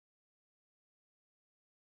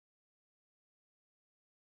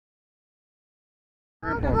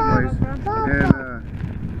Grandpa's place,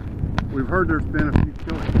 and we've heard there's been a few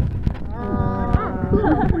killings.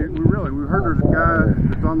 We've heard there's a guy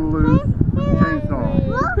that's on the loose with a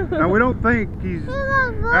chainsaw. Now we don't think he's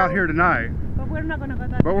out here tonight. But we're not gonna go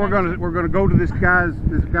that. But we're gonna go to this guy. He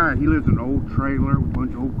lives in an old trailer with a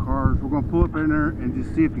bunch of old cars. We're gonna pull up in there and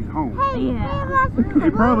just see if he's home. Yeah. He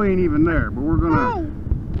probably ain't even there, but we're gonna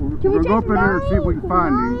go up in there and see if we can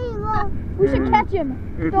find him. We should catch him.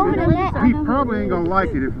 Throw him in a net. He probably ain't gonna like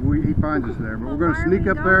it if he finds us there, but we're gonna sneak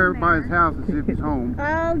up there by his house and see if he's home.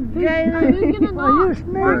 Okay. Stay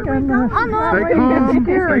calm.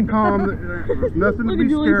 Stay calm. There's nothing to be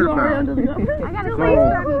scared about. I gotta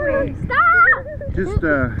wait. Stop! Just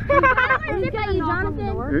Jonathan.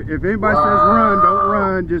 if anybody says run, don't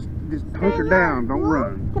run. Just hunker down. Don't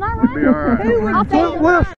run. Can I run? It'll be all right. I'll take it.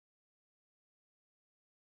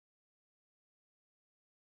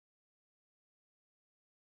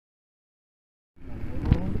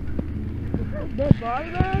 Dead body,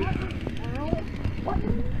 man.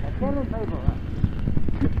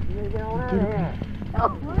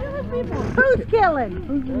 Who's killing?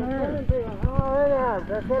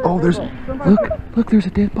 Oh, look, there's a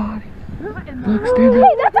dead body. Look, stand Hey, up.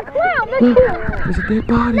 that's a clown. Look, there's a dead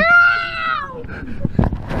body. No!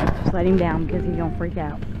 Just let him down because he's gonna freak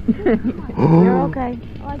out. Oh. You're okay.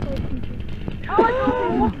 I like those people.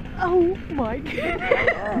 Oh my God.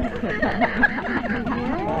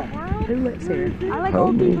 Who lives here? I like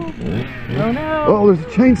old people. Oh no. Oh, there's a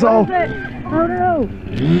chainsaw. Oh no.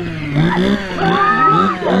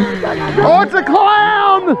 Oh, it's a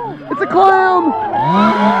clown! It's a clown!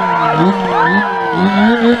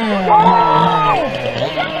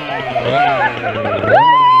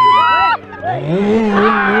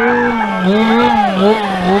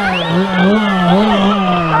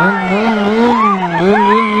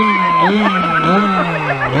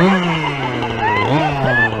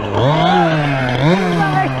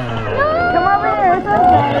 Come over here. It's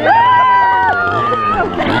okay.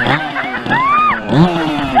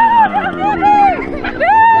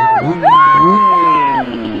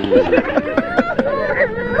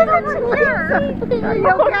 Are you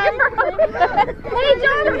okay? Hey,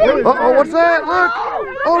 Jonathan! Uh-oh, what's that? Look!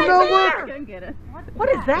 Oh no, look! Get it. What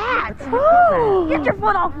is that? Get your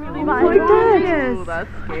foot off me, Levi. Oh my goodness. Ooh, that's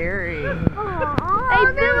scary. Hey,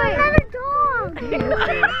 Billy! Another dog!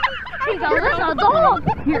 He's a little dog!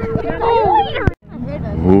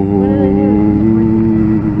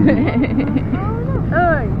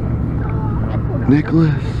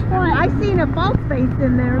 Nicholas. I seen a false face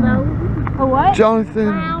in there, though. A what? Jonathan.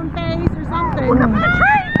 Round face or something. What the fuck?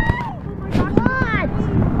 Oh my God!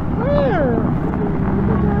 What? Where?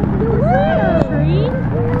 Where? A tree?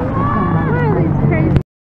 Where are these crazy?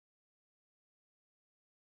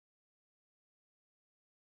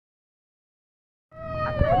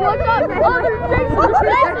 What's up? Oh,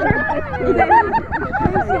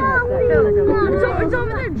 it's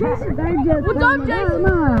over there, Jason. What's up, Jason?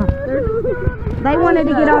 They wanted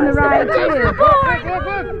to get on the ride too. Oh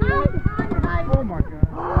my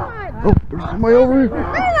God. Oh, there's somebody over here.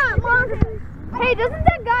 Hey, doesn't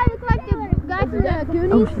that guy look like the guy from the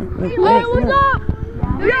Goonies? Oh, Hey, what's up?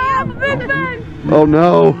 Yeah, I'm a big fan. oh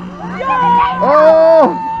no.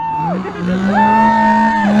 Oh!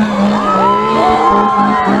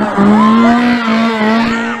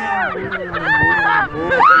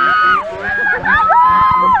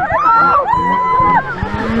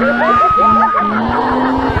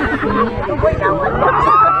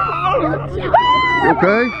 You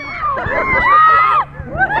okay?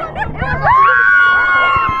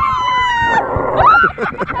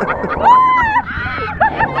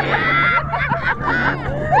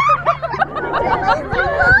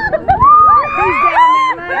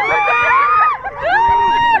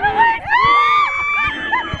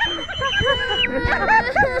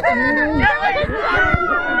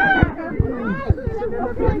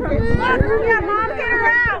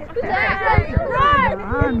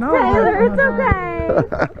 Taylor, it's okay.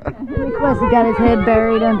 Nicholas has got his head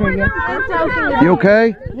buried under you. It's okay. You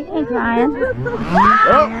okay? He ain't crying.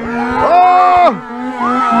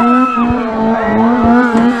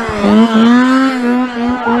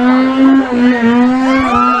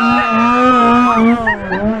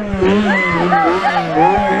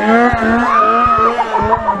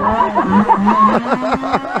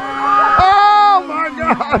 Oh my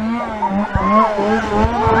God!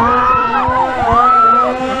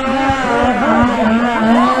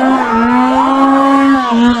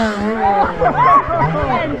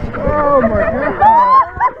 Oh my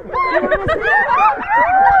God.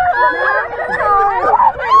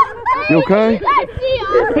 You okay? I see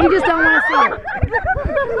us. He just don't want to see it.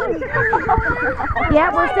 Yeah,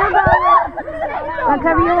 we're still going. I'll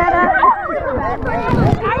cover your head up.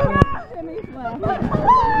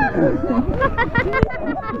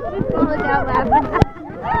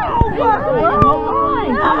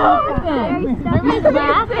 Everybody's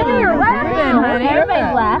laughing.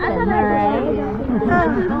 Everybody's laughing, alright?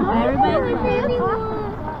 Everybody's laughing.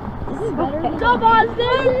 Go,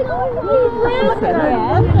 Boston!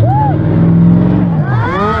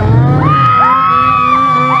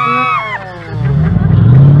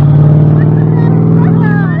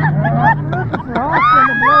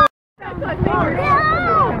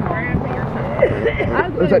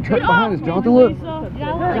 There's that truck behind us, Jonathan. Look.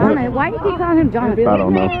 Jonathan, why do you keep calling him Jonathan? I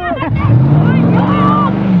don't know.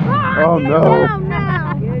 Oh no.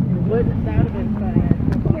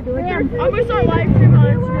 I'm gonna start live streaming on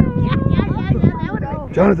Instagram. Yeah, that would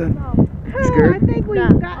have. Jonathan, you scared? I think we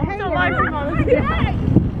got I'm gonna start live streaming on Instagram.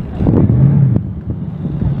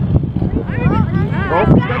 Oh,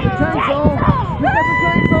 he's got the chainsaw. He's got the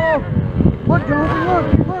chainsaw. Look, Jonathan, look,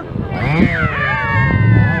 look.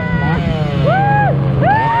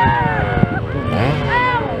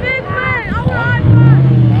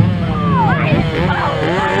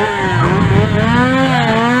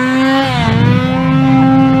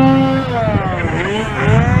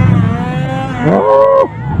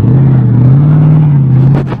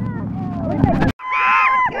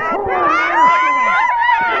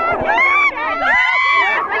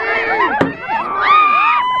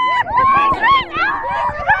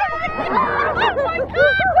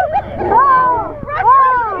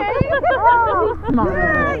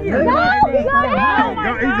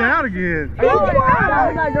 He's out again.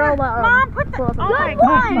 Mom, put the good one.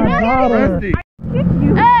 Rusty.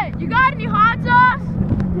 Hey, you got any hot sauce?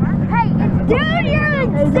 Hey, dude, you're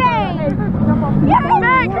insane.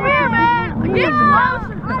 Man, come here, man. Get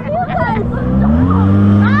closer.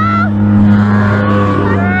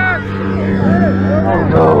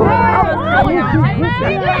 Oh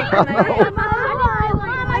no.